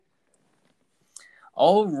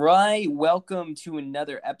All right, welcome to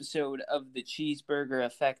another episode of the Cheeseburger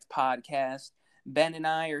Effect podcast. Ben and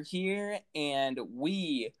I are here, and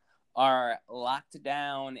we are locked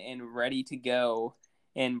down and ready to go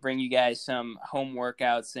and bring you guys some home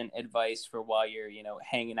workouts and advice for while you're,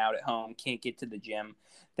 hanging out at home, can't get to the gym,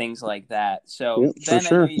 things like that. So, Yep, for Ben, I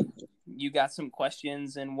know sure. you got some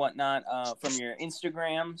questions and whatnot from your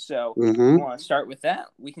Instagram. So, if you Mm-hmm. want to start with that,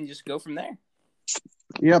 we can just go from there.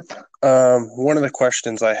 Yep. One of the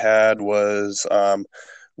questions I had was,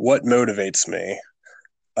 what motivates me?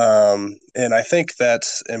 And I think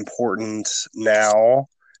that's important now,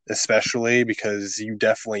 especially because you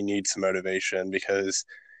definitely need some motivation because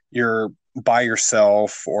you're by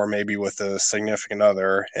yourself or maybe with a significant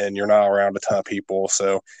other and you're not around a ton of people.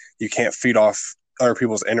 So you can't feed off other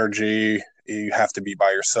people's energy. You have to be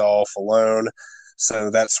by yourself alone.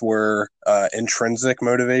 So that's where intrinsic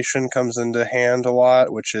motivation comes into hand a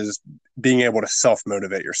lot, which is being able to self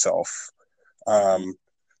motivate yourself. Mm-hmm. Um,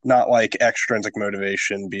 Not like extrinsic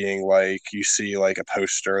motivation being like you see like a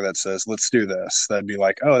poster that says let's do this, that'd be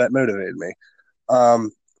like, oh, that motivated me. um Yeah.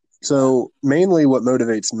 so mainly what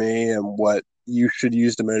motivates me and what you should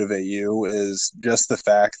use to motivate you is just the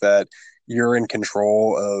fact that you're in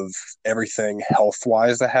control of everything health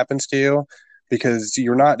wise that happens to you, because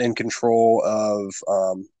you're not in control of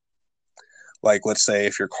like let's say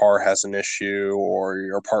if your car has an issue or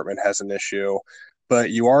your apartment has an issue,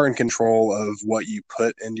 but you are in control of what you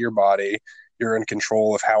put into your body. You're in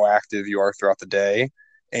control of how active you are throughout the day,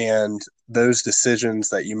 and those decisions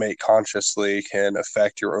that you make consciously can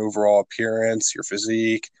affect your overall appearance, your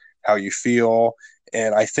physique, how you feel.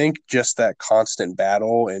 And I think just that constant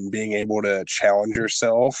battle and being able to challenge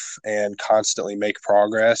yourself and constantly make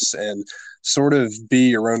progress and sort of be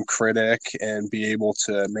your own critic and be able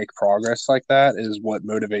to make progress like that is what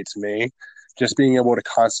motivates me. Just being able to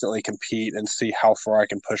constantly compete and see how far I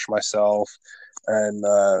can push myself, and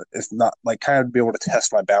if not, like kind of be able to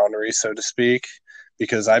test my boundaries, so to speak,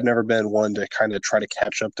 because I've never been one to kind of try to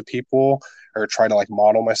catch up to people or try to like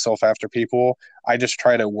model myself after people. I just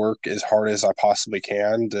try to work as hard as I possibly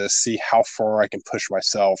can to see how far I can push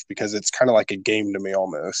myself, because it's kind of like a game to me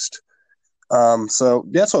almost. So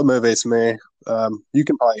that's what motivates me. You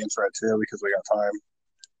can probably answer it too because we got time.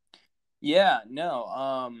 Yeah,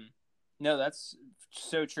 no, that's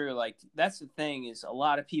so true. Like that's the thing is a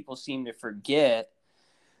lot of people seem to forget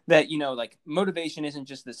that, like motivation isn't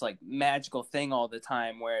just this like magical thing all the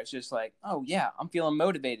time where it's just like, oh yeah, I'm feeling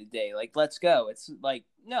motivated today. Like let's go. It's like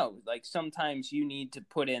no, like sometimes you need to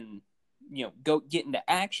put in, go get into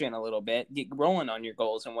action a little bit, get rolling on your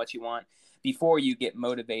goals and what you want before you get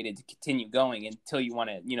motivated to continue going until you want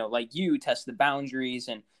to, like you test the boundaries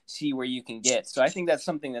and see where you can get. So I think that's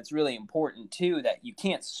something that's really important too, that you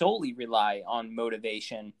can't solely rely on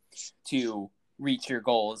motivation to reach your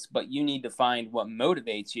goals, but you need to find what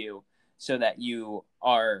motivates you so that you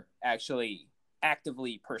are actually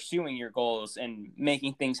actively pursuing your goals and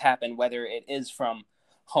making things happen, whether it is from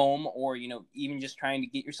home or, even just trying to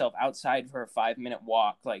get yourself outside for a 5 minute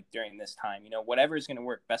walk, like during this time, whatever is going to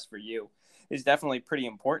work best for you is definitely pretty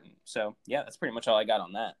important. So yeah, that's pretty much all I got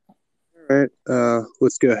on that. All right,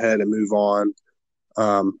 let's go ahead and move on.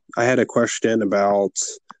 I had a question about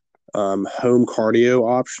home cardio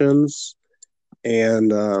options,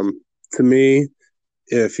 and to me,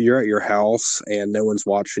 if you're at your house and no one's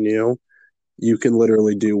watching you, you can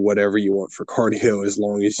literally do whatever you want for cardio as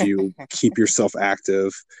long as you keep yourself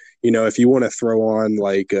active. If you want to throw on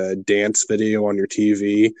like a dance video on your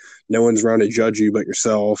TV, no one's around to judge you but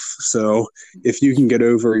yourself. So if you can get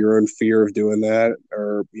over your own fear of doing that,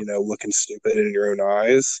 or, looking stupid in your own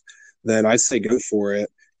eyes, then I'd say go for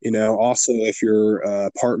it. Also, if your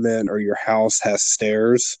apartment or your house has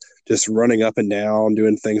stairs, just running up and down,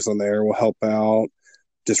 doing things on there will help out.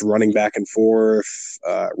 Just running back and forth,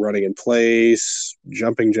 running in place,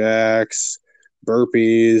 jumping jacks,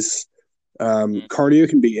 burpees. Cardio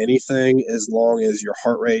can be anything as long as your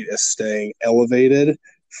heart rate is staying elevated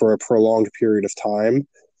for a prolonged period of time.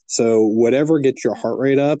 So, whatever gets your heart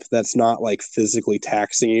rate up, that's not like physically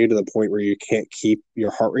taxing you to the point where you can't keep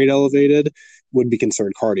your heart rate elevated, would be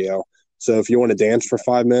considered cardio. So, if you want to dance for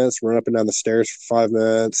 5 minutes, run up and down the stairs for 5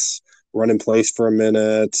 minutes, run in place for a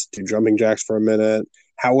minute, do jumping jacks for a minute,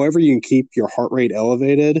 however you can keep your heart rate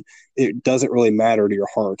elevated, it doesn't really matter to your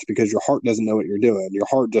heart because your heart doesn't know what you're doing. Your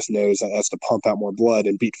heart just knows that it has to pump out more blood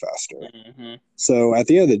and beat faster. Mm-hmm. So at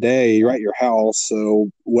the end of the day, you're at your house.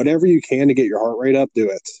 So whatever you can to get your heart rate up,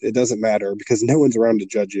 do it. It doesn't matter because no one's around to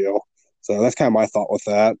judge you. So that's kind of my thought with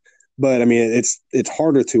that. But I mean, it's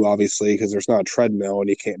harder to, obviously, because there's not a treadmill and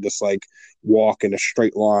you can't just like walk in a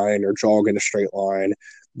straight line or jog in a straight line.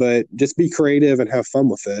 But just be creative and have fun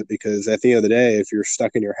with it, because at the end of the day, if you're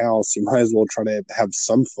stuck in your house, you might as well try to have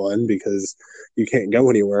some fun because you can't go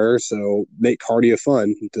anywhere. So make cardio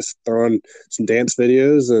fun. Just throw on some dance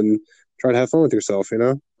videos and try to have fun with yourself, you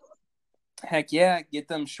know? Heck yeah, get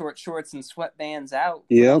them short shorts and sweatbands out.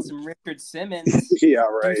 Put on Yep. some Richard Simmons. Yeah,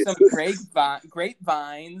 Do right. some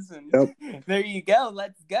grapevines, and Yep. there you go.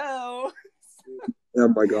 Let's go. Oh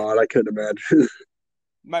my God, I couldn't imagine.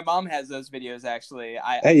 My mom has those videos actually.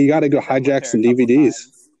 Hey, I you got to go did them with hijack her a some couple of DVDs.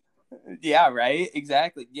 times. Yeah, right.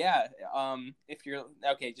 Exactly. Yeah. If you're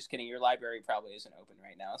okay, just kidding. Your library probably isn't open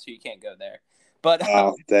right now, so you can't go there. But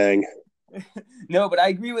Oh, dang. no, but I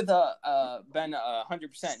agree with Ben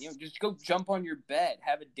 100%. Just go jump on your bed,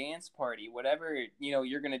 have a dance party, whatever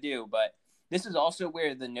you're gonna do. But this is also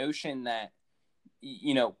where the notion that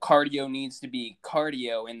cardio needs to be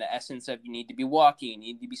cardio in the essence of you need to be walking,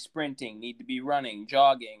 need to be sprinting, need to be running,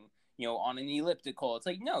 jogging, on an elliptical. It's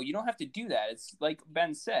like, no, you don't have to do that. It's like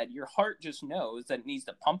Ben said, your heart just knows that it needs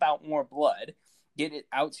to pump out more blood, get it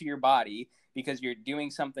out to your body because you're doing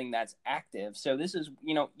something that's active. So this is,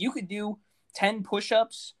 you could do 10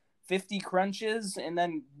 push-ups, 50 crunches, and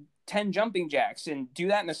then 10 jumping jacks and do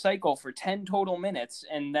that in a cycle for 10 total minutes.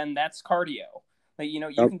 And then that's cardio. Like, you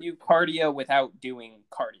Yep. can do cardio without doing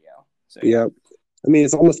cardio. So, yeah. Yep. I mean,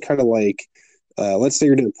 it's almost kind of like, let's say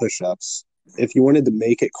you're doing push-ups. If you wanted to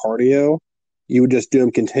make it cardio, you would just do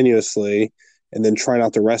them continuously and then try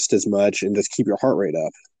not to rest as much and just keep your heart rate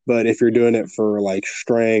up. But if you're doing it for like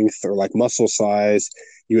strength or like muscle size,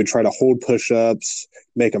 you would try to hold push-ups,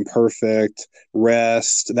 make them perfect,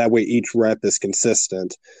 rest. That way each rep is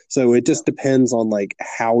consistent. So it just depends on like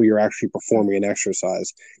how you're actually performing an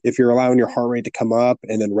exercise. If you're allowing your heart rate to come up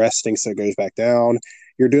and then resting so it goes back down,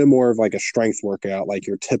 you're doing more of like a strength workout, like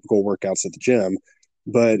your typical workouts at the gym.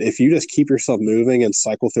 But if you just keep yourself moving and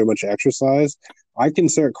cycle through a bunch of exercise, I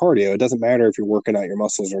consider it cardio. It doesn't matter if you're working out your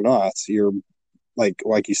muscles or not. You're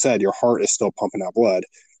like you said, your heart is still pumping out blood,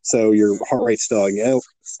 so your heart rate's still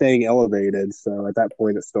staying elevated. So at that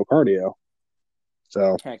point, it's still cardio.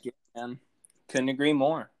 So Heck yeah, man. Couldn't agree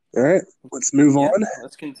more. all right, let's move Yeah, on.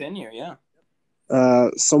 let's continue. Yeah.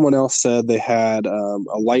 Someone else said they had a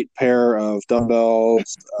light pair of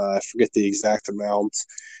dumbbells. I forget the exact amount,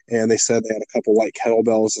 and they said they had a couple light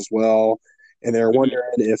kettlebells as well. And they're wondering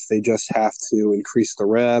if they just have to increase the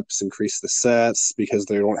reps, increase the sets because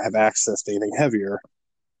they don't have access to anything heavier.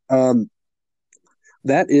 Um,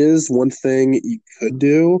 that is one thing you could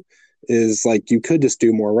do, is like you could just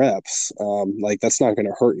do more reps. Like that's not going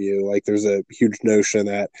to hurt you. Like there's a huge notion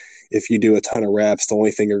that if you do a ton of reps, the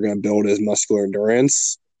only thing you're going to build is muscular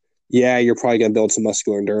endurance. Yeah, you're probably going to build some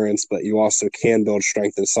muscular endurance, but you also can build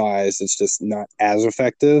strength and size. It's just not as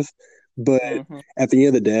effective. But Mm-hmm. at the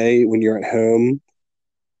end of the day, when you're at home,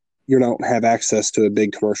 you don't have access to a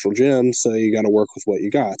big commercial gym, so you got to work with what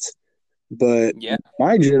you got. But Yeah.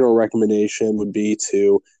 my general recommendation would be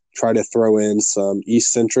to try to throw in some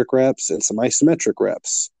eccentric reps and some isometric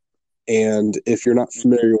reps. And if you're not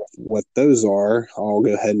familiar with what those are, I'll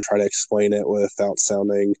go ahead and try to explain it without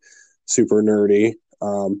sounding super nerdy.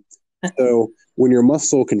 So when your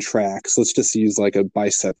muscle contracts, let's just use like a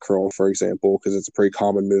bicep curl, for example, because it's a pretty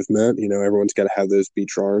common movement. Everyone's got to have those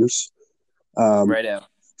beach arms. Right out.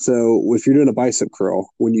 So if you're doing a bicep curl,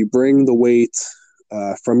 when you bring the weight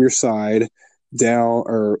from your side down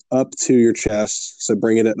or up to your chest, so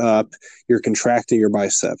bringing it up, you're contracting your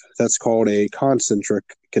bicep. That's called a concentric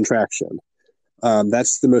contraction.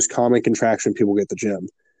 That's the most common contraction people get at the gym.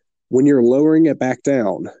 When you're lowering it back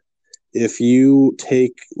down, if you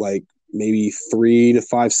take like maybe 3 to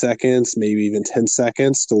 5 seconds, maybe even 10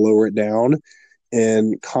 seconds to lower it down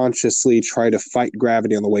and consciously try to fight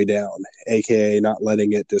gravity on the way down, aka not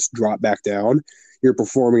letting it just drop back down, you're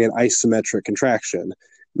performing an isometric contraction,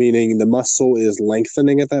 meaning the muscle is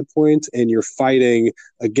lengthening at that point and you're fighting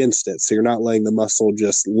against it. So you're not letting the muscle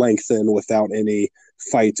just lengthen without any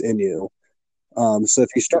fight in you. So if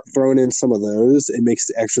you start throwing in some of those, it makes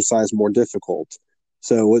the exercise more difficult.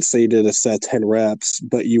 So let's say you did a set of 10 reps,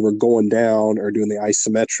 but you were going down or doing the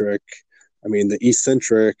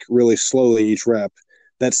eccentric really slowly each rep.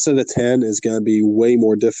 That set of 10 is going to be way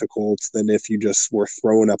more difficult than if you just were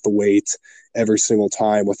throwing up the weight every single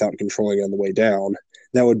time without controlling it on the way down.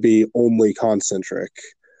 That would be only concentric.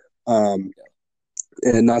 And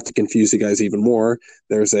not to confuse you guys even more,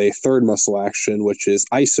 there's a third muscle action, which is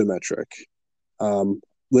isometric.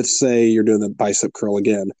 Let's say you're doing the bicep curl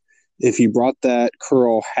again. If you brought that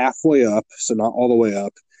curl halfway up, so not all the way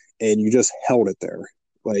up, and you just held it there,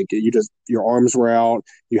 like your arms were out,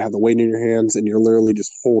 you have the weight in your hands, and you're literally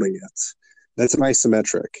just holding it. That's an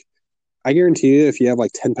isometric. I guarantee you, if you have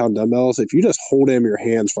like 10-pound dumbbells, if you just hold them in your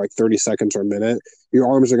hands for like 30 seconds or a minute, your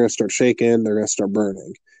arms are going to start shaking. They're going to start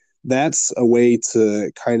burning. That's a way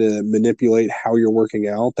to kind of manipulate how you're working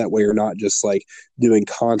out. That way, you're not just like doing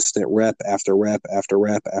constant rep after rep after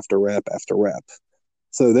rep after rep after rep.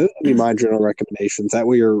 So, those would be my general recommendations. That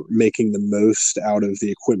way, you're making the most out of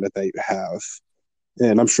the equipment that you have.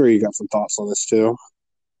 And I'm sure you got some thoughts on this too.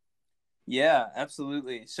 Yeah,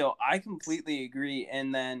 absolutely. So I completely agree.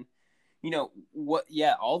 And then, what,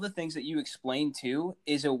 yeah, all the things that you explained too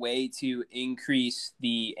is a way to increase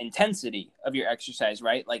the intensity of your exercise,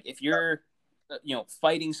 right? Like if you're,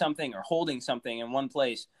 fighting something or holding something in one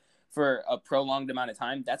place for a prolonged amount of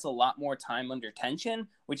time, that's a lot more time under tension,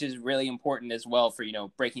 which is really important as well for,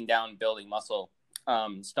 breaking down, building muscle,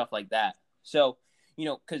 stuff like that. So,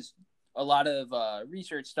 because a lot of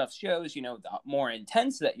research stuff shows, the more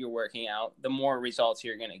intense that you're working out, the more results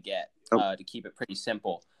you're going to get, to keep it pretty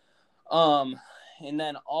simple. Um, and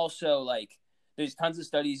then also like there's tons of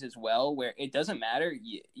studies as well where it doesn't matter,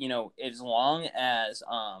 as long as,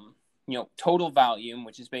 total volume,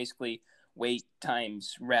 which is basically weight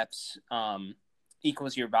times reps,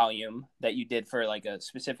 equals your volume that you did for like a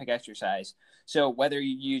specific exercise. So whether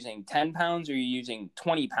you're using 10 pounds or you're using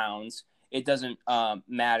 20 pounds, it doesn't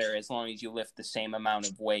matter as long as you lift the same amount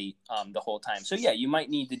of weight the whole time. So yeah, you might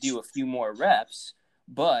need to do a few more reps,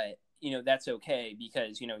 but that's okay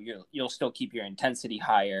because you'll still keep your intensity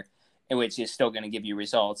higher, which is still going to give you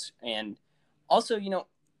results. And also,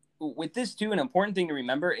 with this too, an important thing to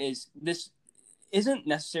remember is this isn't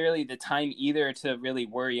necessarily the time either to really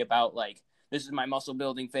worry about like, this is my muscle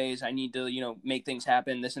building phase, I need to make things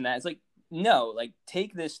happen, this and that. It's like, no, like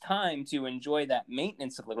take this time to enjoy that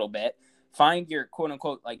maintenance a little bit, find your quote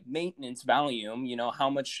unquote like maintenance volume, how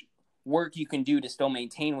much work you can do to still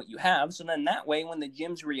maintain what you have. So then that way, when the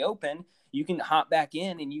gyms reopen, you can hop back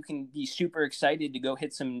in and you can be super excited to go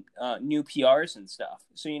hit some new PRs and stuff.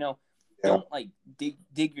 So, Yeah. don't like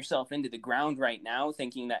dig yourself into the ground right now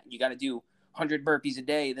thinking that you got to do 100 burpees a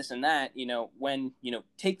day, this and that, when,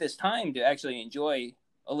 take this time to actually enjoy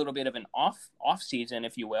a little bit of an off season,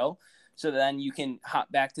 if you will. So then you can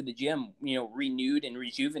hop back to the gym, renewed and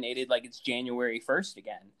rejuvenated like it's January 1st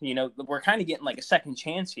again. We're kind of getting like a second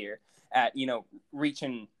chance here at,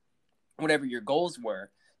 reaching whatever your goals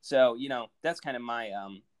were. So, that's kind of my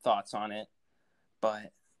thoughts on it.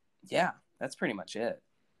 But yeah, that's pretty much it.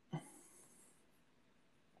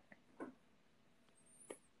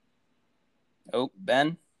 Oh,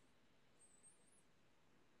 Ben.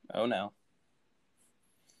 Oh no.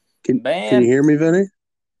 Can you hear me, Vinny?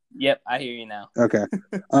 Yep, I hear you now. Okay.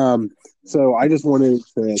 So I just wanted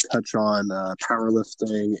to touch on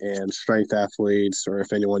powerlifting and strength athletes, or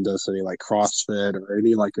if anyone does any like CrossFit or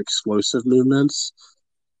any like explosive movements.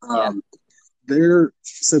 Yeah.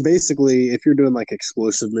 So basically, if you're doing like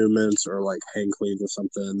explosive movements or like hang cleans or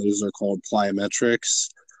something, those are called plyometrics.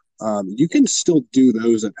 You can still do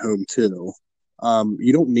those at home too.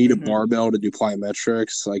 You don't need a barbell to do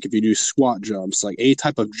plyometrics. Like if you do squat jumps, like a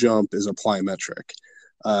type of jump is a plyometric.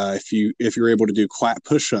 If you're able to do clap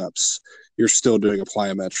push-ups, you're still doing a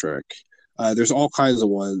plyometric. There's all kinds of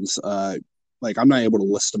ones. Like I'm not able to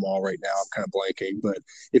list them all right now. I'm kind of blanking, but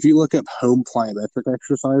if you look up home plyometric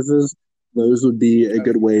exercises, those would be a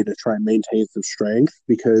good way to try and maintain some strength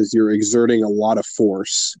because you're exerting a lot of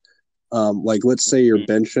force. Like let's say you're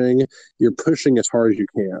benching, you're pushing as hard as you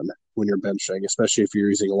can when you're benching, especially if you're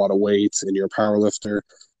using a lot of weights and you're a power lifter.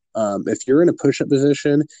 If you're in a push-up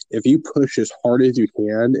position, if you push as hard as you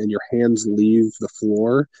can and your hands leave the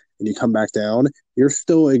floor and you come back down, you're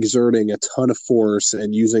still exerting a ton of force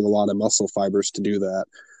and using a lot of muscle fibers to do that.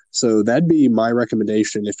 So that'd be my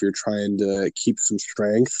recommendation if you're trying to keep some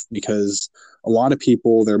strength, because a lot of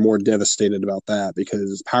people, they're more devastated about that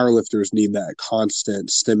because powerlifters need that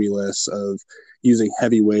constant stimulus of using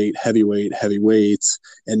heavy weight,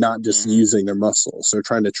 and not just using their muscles. So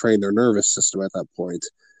trying to train their nervous system at that point.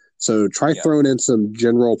 So try throwing in some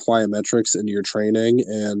general plyometrics into your training,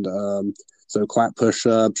 and so clap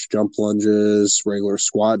push-ups, jump lunges, regular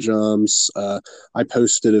squat jumps. I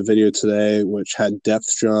posted a video today which had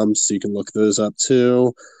depth jumps, so you can look those up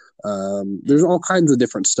too. There's all kinds of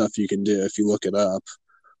different stuff you can do if you look it up.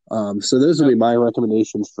 So those would be my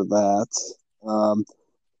recommendations for that.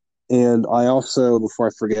 And I also, before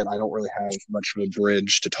I forget, I don't really have much of a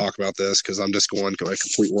bridge to talk about this because I'm just going to a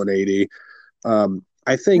complete 180.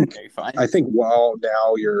 I think while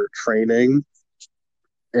now you're training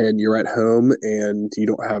and you're at home and you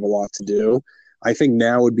don't have a lot to do, I think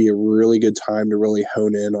now would be a really good time to really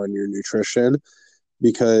hone in on your nutrition,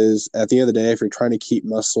 because at the end of the day, if you're trying to keep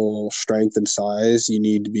muscle strength and size, you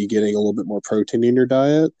need to be getting a little bit more protein in your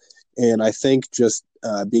diet. And I think just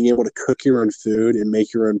being able to cook your own food and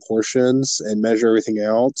make your own portions and measure everything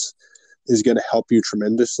out is going to help you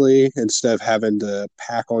tremendously instead of having to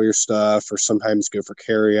pack all your stuff or sometimes go for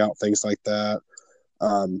carry out, things like that.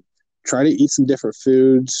 Um, Try to eat some different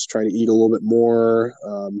foods, try to eat a little bit more,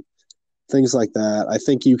 things like that. I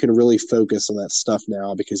think you can really focus on that stuff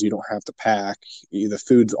now because you don't have to pack. The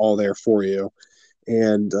food's all there for you.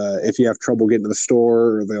 And if you have trouble getting to the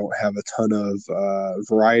store or they don't have a ton of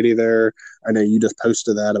variety there, I know you just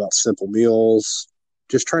posted that about simple meals.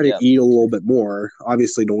 Just try to Yep. eat a little bit more.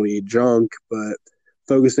 Obviously, don't eat junk, but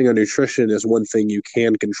focusing on nutrition is one thing you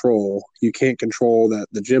can control. You can't control that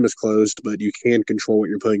the gym is closed, but you can control what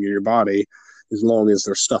you're putting in your body as long as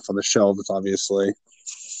there's stuff on the shelves, obviously.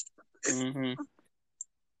 Hmm.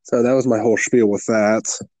 So that was my whole spiel with that.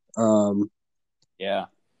 Yeah.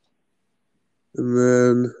 And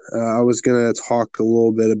then I was going to talk a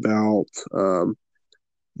little bit about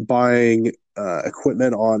buying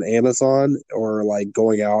equipment on Amazon or like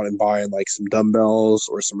going out and buying like some dumbbells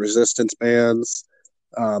or some resistance bands.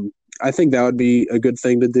 I think that would be a good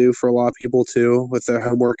thing to do for a lot of people too with their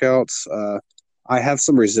home workouts. I have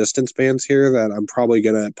some resistance bands here that I'm probably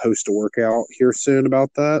going to post a workout here soon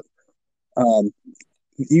about that. Um,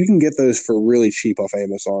 you can get those for really cheap off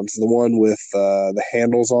Amazon. So the one with the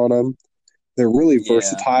handles on them, they're really Yeah.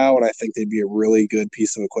 versatile, and I think they'd be a really good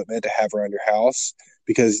piece of equipment to have around your house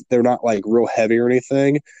because they're not like real heavy or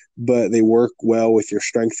anything, but they work well with your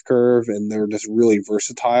strength curve, and they're just really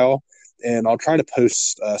versatile. And I'll try to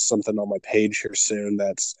post something on my page here soon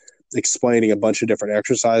that's explaining a bunch of different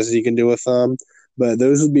exercises you can do with them. But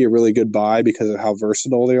those would be a really good buy because of how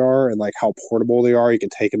versatile they are and like how portable they are. You can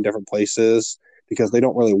take them different places because they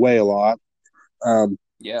don't really weigh a lot. Um,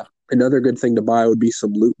 Yeah. Another good thing to buy would be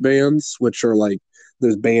some loop bands, which are like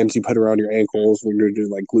those bands you put around your ankles when you're doing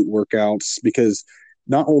like glute workouts. Because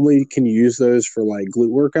not only can you use those for like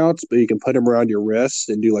glute workouts, but you can put them around your wrists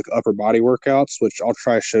and do like upper body workouts, which I'll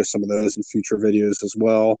try to show some of those in future videos as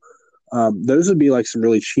well. Those would be like some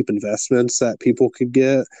really cheap investments that people could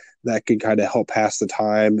get that could kind of help pass the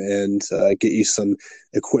time and get you some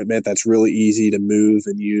equipment that's really easy to move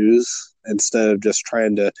and use instead of just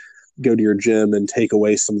trying to go to your gym and take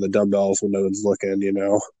away some of the dumbbells when no one's looking, you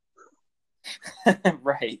know?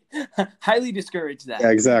 Right. Highly discourage Yeah,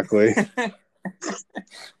 that. exactly.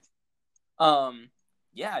 um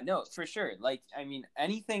yeah, no, for sure. Like, I mean,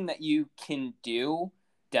 anything that you can do,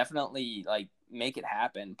 definitely like make it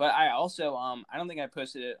happen. But I also I don't think I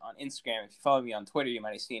posted it on Instagram. If you follow me on Twitter, you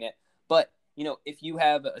might have seen it. But if you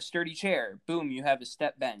have a sturdy chair, boom, you have a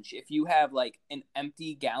step bench. If you have like an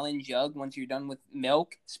empty gallon jug once you're done with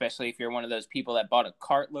milk, especially if you're one of those people that bought a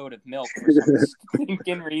cartload of milk for some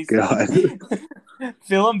stinking reason, God.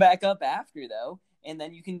 fill them back up after though, and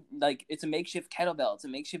then you can, like, it's a makeshift kettlebell, it's a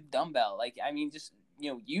makeshift dumbbell. Like, I mean, just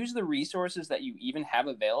use the resources that you even have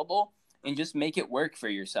available and just make it work for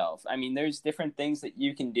yourself. I mean, there's different things that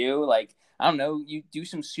you can do, like, I don't know, you do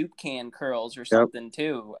some soup can curls or Yep. something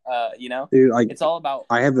too. Dude, It's all about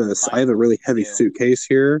I have finding a what really you heavy can do. suitcase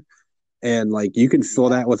here and like you can fill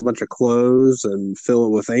Yeah. that with a bunch of clothes and fill it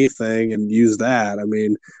with anything and use that. I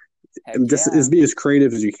mean, Heck just yeah. be as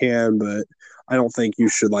creative as you can, but I don't think you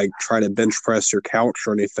should like try to bench press your couch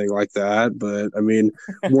or anything like that. But I mean,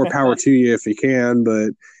 more power to you if you can, but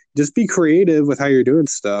just be creative with how you're doing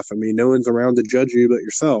stuff. I mean, no one's around to judge you but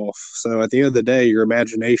yourself. So at the end of the day, your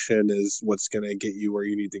imagination is what's going to get you where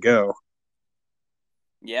you need to go.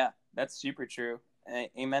 Yeah, that's super true.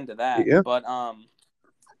 Amen to that. Yeah. But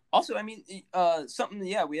also, I mean, something,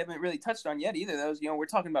 yeah, we haven't really touched on yet either. Those, we're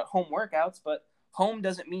talking about home workouts, but home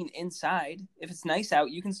doesn't mean inside. If it's nice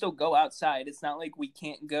out, you can still go outside. It's not like we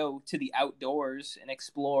can't go to the outdoors and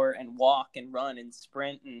explore and walk and run and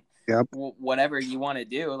sprint and Yep. whatever you want to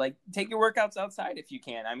do. Like, take your workouts outside if you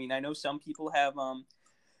can. I mean, I know some people have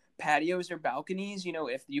patios or balconies.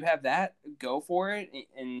 If you have that, go for it.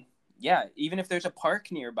 And yeah, even if there's a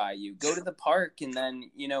park nearby you, go to the park and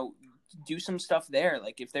then do some stuff there.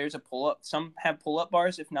 Like, if there's a pull-up, some have pull-up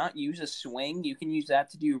bars. If not, use a swing. You can use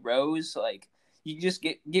that to do rows. Like, you just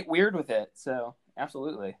get weird with it. So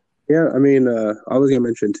absolutely. Yeah. I mean, I was going to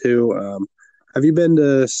mention too, have you been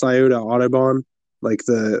to Scioto Autobahn?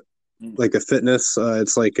 Like the fitness,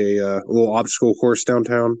 it's like a little obstacle course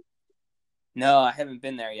downtown. No, I haven't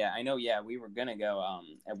been there yet. I know, yeah, we were gonna go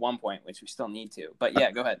at one point, which we still need to. But yeah,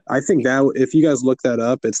 go ahead. I think that if you guys look that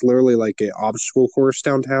up, it's literally like an obstacle course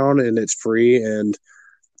downtown and it's free. And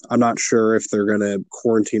I'm not sure if they're going to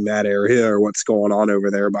quarantine that area or what's going on over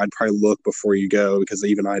there, but I'd probably look before you go because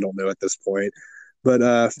even I don't know at this point. But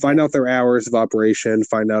find Yeah. out their hours of operation,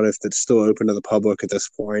 find out if it's still open to the public at this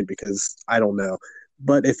point because I don't know.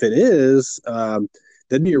 But if it is,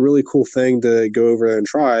 that'd be a really cool thing to go over there and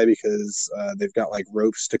try because they've got like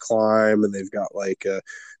ropes to climb and they've got like a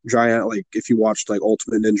giant, like if you watched like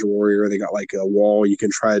Ultimate Ninja Warrior, they got like a wall you can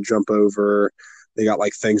try to jump over. They got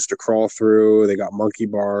like things to crawl through. They got monkey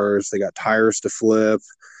bars. They got tires to flip.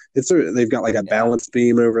 They've got like a Yeah. balance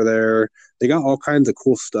beam over there. They got all kinds of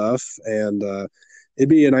cool stuff, and it'd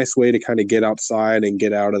be a nice way to kind of get outside and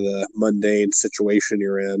get out of the mundane situation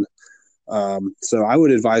you're in. So I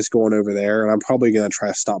would advise going over there, and I'm probably going to try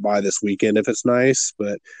to stop by this weekend if it's nice.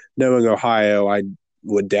 But knowing Ohio, I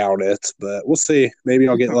would doubt it. But we'll see. Maybe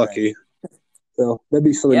I'll get Right. lucky. So that'd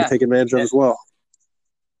be something to Yeah. take advantage of Yeah. as well.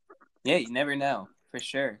 Yeah. You never know for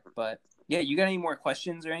sure. But yeah, you got any more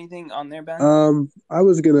questions or anything on there, Ben? I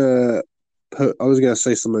was gonna I was gonna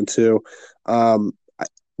say something too.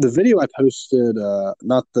 The video I posted,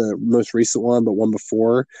 not the most recent one, but one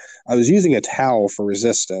before, I was using a towel for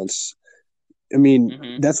resistance. I mean,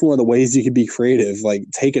 Mm-hmm. that's one of the ways you could be creative. Like,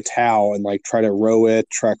 take a towel and like try to row it,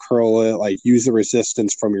 try to curl it, like use the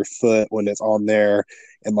resistance from your foot when it's on there,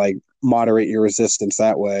 and like moderate your resistance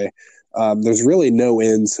that way. There's really no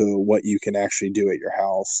end to what you can actually do at your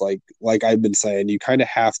house. Like I've been saying, you kind of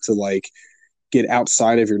have to like get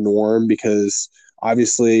outside of your norm because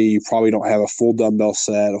obviously you probably don't have a full dumbbell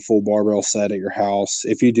set, a full barbell set at your house.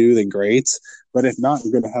 If you do, then great. But if not,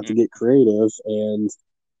 you're going to have to get creative and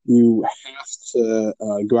you have to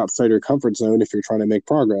go outside your comfort zone if you're trying to make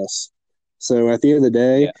progress. So at the end of the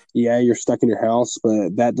day, Yeah. yeah, you're stuck in your house,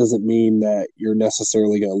 but that doesn't mean that you're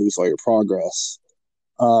necessarily going to lose all your progress.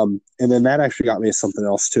 And then that actually got me to something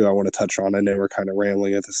else too. I want to touch on. I know we're kind of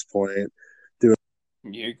rambling at this point. Doing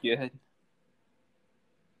You're good.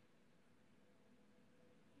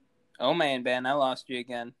 Oh man, Ben, I lost you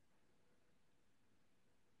again.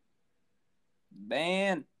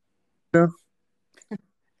 Ben.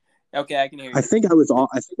 Okay, I can hear I you. think I was off.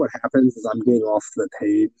 I think what happens is I'm getting off the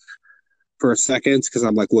page for a second because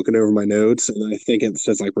I'm like looking over my notes and I think it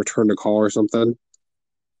says like return to call or something.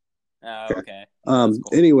 Oh, Okay. okay. No, that's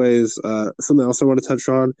cool. Anyways, something else I want to touch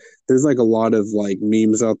on. There's like a lot of like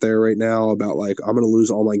memes out there right now about like I'm gonna lose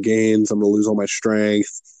all my gains, I'm gonna lose all my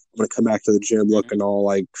strength, I'm gonna come back to the gym Mm-hmm. looking all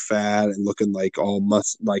like fat and looking like all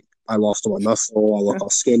like I lost all my muscle, I look all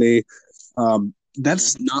skinny.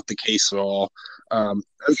 That's Mm-hmm. not the case at all. I'm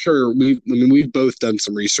sure I mean, we've both done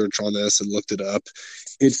some research on this and looked it up.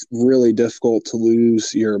 It's really difficult to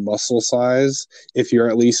lose your muscle size if you're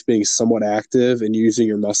at least being somewhat active and using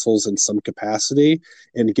your muscles in some capacity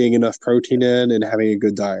and getting enough protein Yep. in and having a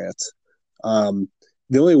good diet. Um,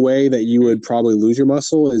 the only way that you Mm-hmm. would probably lose your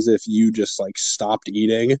muscle is if you just like stopped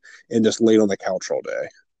eating and just laid on the couch all day.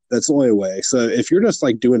 That's the only way. So if you're just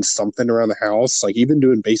like doing something around the house, like even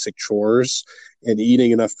doing basic chores and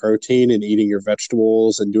eating enough protein and eating your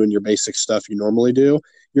vegetables and doing your basic stuff you normally do,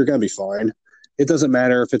 you're going to be fine. It doesn't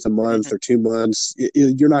matter if it's a month Mm-hmm. or 2 months,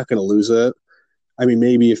 you're not going to lose it. I mean,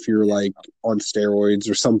 maybe if you're Yeah. like on steroids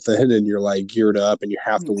or something and you're like geared up and you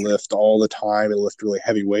have to lift all the time and lift really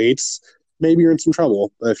heavy weights, maybe you're in some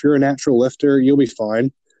trouble. But if you're a natural lifter, you'll be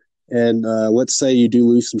fine. And let's say you do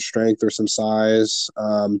lose some strength or some size,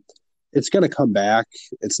 it's going to come back.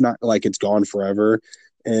 It's not like it's gone forever.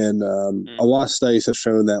 And a Mm-hmm. lot of studies have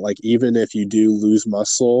shown that, like, even if you do lose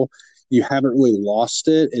muscle, you haven't really lost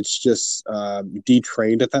it. It's just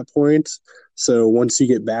detrained at that point. So once you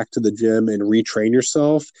get back to the gym and retrain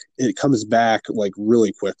yourself, it comes back like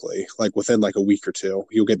really quickly, like within like a week or two,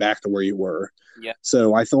 you'll get back to where you were. Yeah.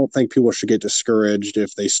 So I don't think people should get discouraged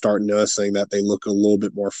if they start noticing that they look a little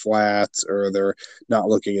bit more flat or they're not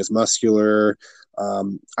looking as muscular.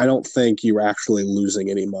 I don't think you're actually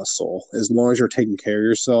losing any muscle. As long as you're taking care of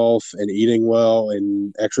yourself and eating well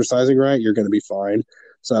and exercising right, you're going to be fine.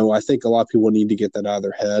 So I think a lot of people need to get that out of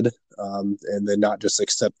their head and then not just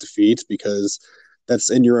accept defeat because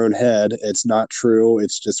that's in your own head. It's not true.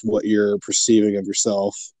 It's just what you're perceiving of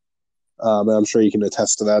yourself. And I'm sure you can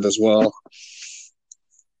attest to that as well.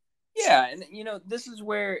 Yeah, and this is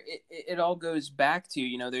where it all goes back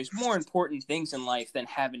to, there's more important things in life than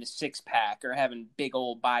having a six pack or having big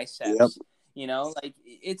old Yep. biceps. Like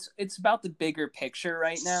it's about the bigger picture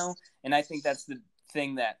right now, and I think that's the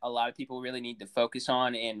thing that a lot of people really need to focus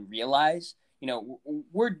on and realize.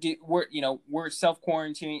 We're self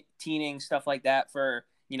quarantining stuff like that for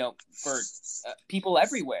people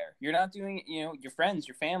everywhere. You're not doing it, your friends,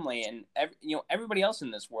 your family, and everybody else in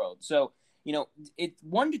this world. So it's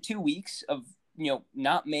 1 to 2 weeks of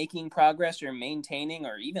not making progress or maintaining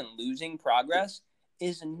or even losing progress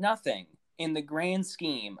is nothing in the grand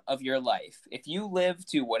scheme of your life. If you live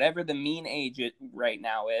to whatever the mean age right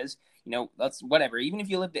now is, that's whatever. Even if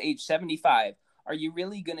you live to age 75, are you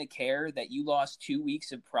really going to care that you lost 2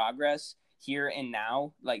 weeks of progress here and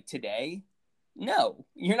now, like today? No,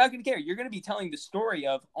 you're not going to care. You're going to be telling the story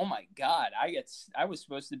of, oh my God, I was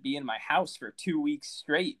supposed to be in my house for 2 weeks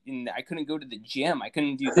straight and I couldn't go to the gym. I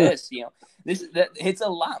couldn't do this, it's a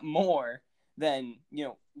lot more than,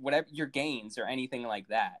 whatever your gains or anything like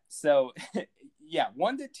that. So yeah,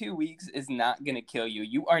 1 to 2 weeks is not going to kill you.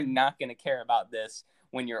 You are not going to care about this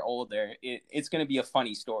when you're older. It's going to be a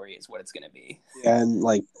funny story is what it's going to be. And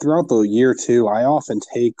like throughout the year too, I often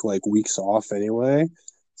take like weeks off anyway.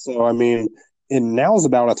 So I mean, and now's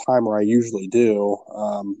about a time where I usually do.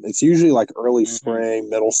 It's usually like early Mm-hmm. spring,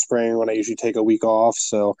 middle spring when I usually take a week off.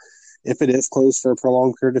 So if it is closed for a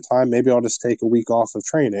prolonged period of time, maybe I'll just take a week off of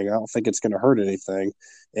training. I don't think it's going to hurt anything.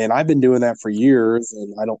 And I've been doing that for years,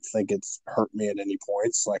 and I don't think it's hurt me at any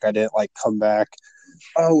points. Like I didn't like come back.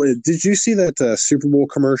 Oh, did you see that Super Bowl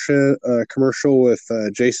commercial with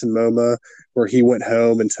Jason Momoa where he went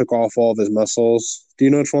home and took off all of his muscles? Do you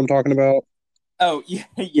know what I'm talking about? Oh yeah,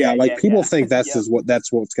 Yeah, yeah, like yeah, people yeah. think Yep.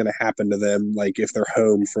 that's what's going to happen to them, like if they're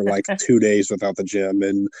home for like 2 days without the gym,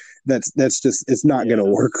 and that's just it's not going to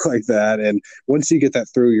Yeah. work like that. And once you get that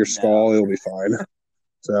through your No. skull, it'll be fine.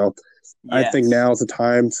 So I think Yes. now is the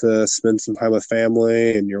time to spend some time with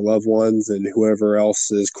family and your loved ones and whoever else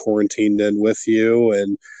is quarantined in with you,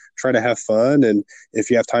 and try to have fun. And if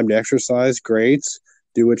you have time to exercise, great.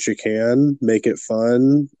 Do what you can, make it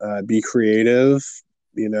fun, be creative,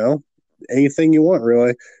 you know, anything you want,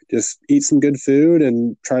 really. Just eat some good food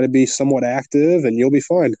and try to be somewhat active, and you'll be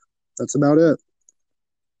fine. That's about it.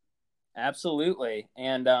 Absolutely.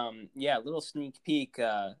 And yeah, a little sneak peek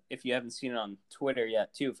if you haven't seen it on Twitter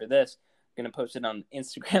yet too for this. I'm going to post it on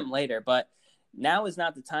Instagram later, but now is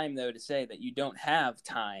not the time though to say that you don't have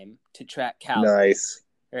time to track calories Nice.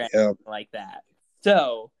 or anything Yeah, like that.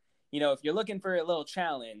 So, if you're looking for a little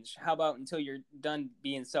challenge, how about until you're done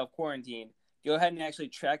being self quarantined, go ahead and actually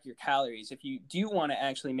track your calories. If you do want to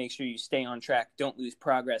actually make sure you stay on track, don't lose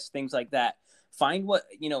progress, things like that, find what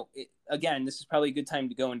again, this is probably a good time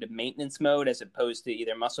to go into maintenance mode as opposed to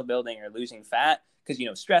either muscle building or losing fat, because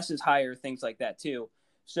stress is higher, things like that too.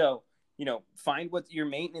 So find what your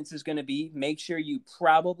maintenance is going to be. Make sure you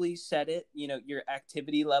probably set it, your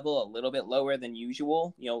activity level a little bit lower than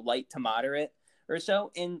usual, light to moderate or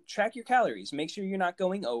so, and track your calories. Make sure you're not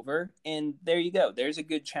going over, and there you go. There's a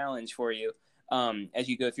good challenge for you as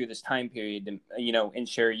you go through this time period to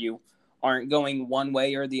ensure you aren't going one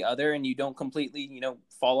way or the other, and you don't completely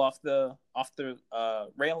fall off the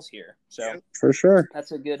rails here. yeah, So for sure.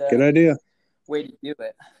 that's a good Good idea. way to do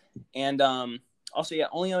it. And also, yeah,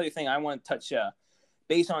 only other thing I want to touch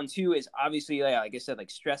base on too is obviously, like I said,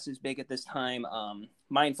 like stress is big at this time.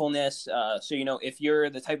 Mindfulness. So if you're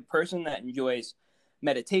the type of person that enjoys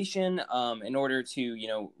meditation in order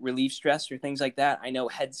to relieve stress or things like that, I know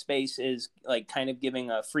Headspace is like kind of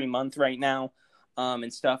giving a free month right now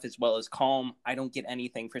and stuff, as well as Calm. I don't get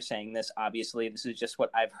anything for saying this, obviously. This is just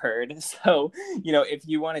what I've heard. So if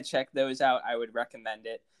you want to check those out, I would recommend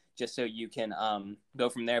it, just so you can go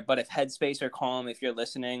from there. But if Headspace or Calm, if you're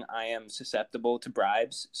listening, I am susceptible to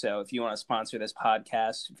bribes. So if you want to sponsor this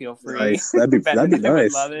podcast, feel free. Nice. Ben That'd be and I would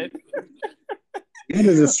nice. love it. You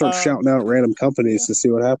gotta just start um, shouting out random companies to see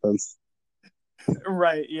what happens.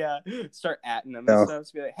 right, yeah. Start atting them and Yeah, stuff.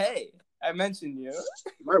 To be like, hey, I mentioned you.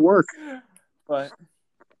 might work. But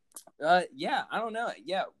yeah, I don't know.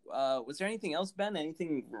 Yeah, was there anything else, Ben?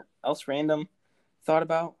 Anything else random thought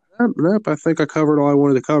about? Nope, I think I covered all I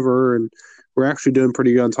wanted to cover, and we're actually doing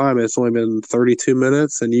pretty good on time. It's only been 32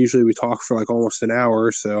 minutes, and usually we talk for like almost an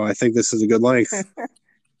hour, so I think this is a good length.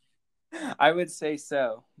 I would say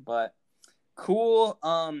so, but cool.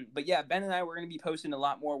 But yeah, Ben and I, we're going to be posting a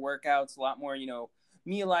lot more workouts, a lot more,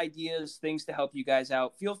 meal ideas, things to help you guys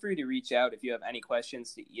out. Feel free to reach out if you have any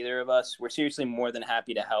questions to either of us. We're seriously more than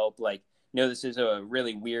happy to help. Like, this is a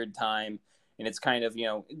really weird time, and it's kind of,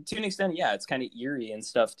 to an extent, yeah, it's kind of eerie and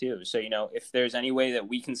stuff too. So, if there's any way that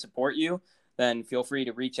we can support you, then feel free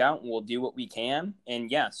to reach out and we'll do what we can.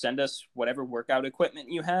 And yeah, send us whatever workout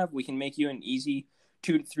equipment you have. We can make you an easy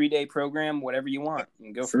 2 to 3 day program, whatever you want,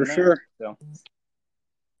 and go For from there. sure. So,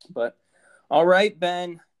 but all right,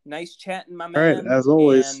 Ben, nice chatting, my All right, man. as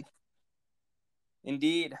always. And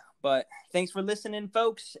indeed, but thanks for listening,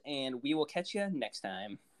 folks, and we will catch you next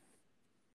time.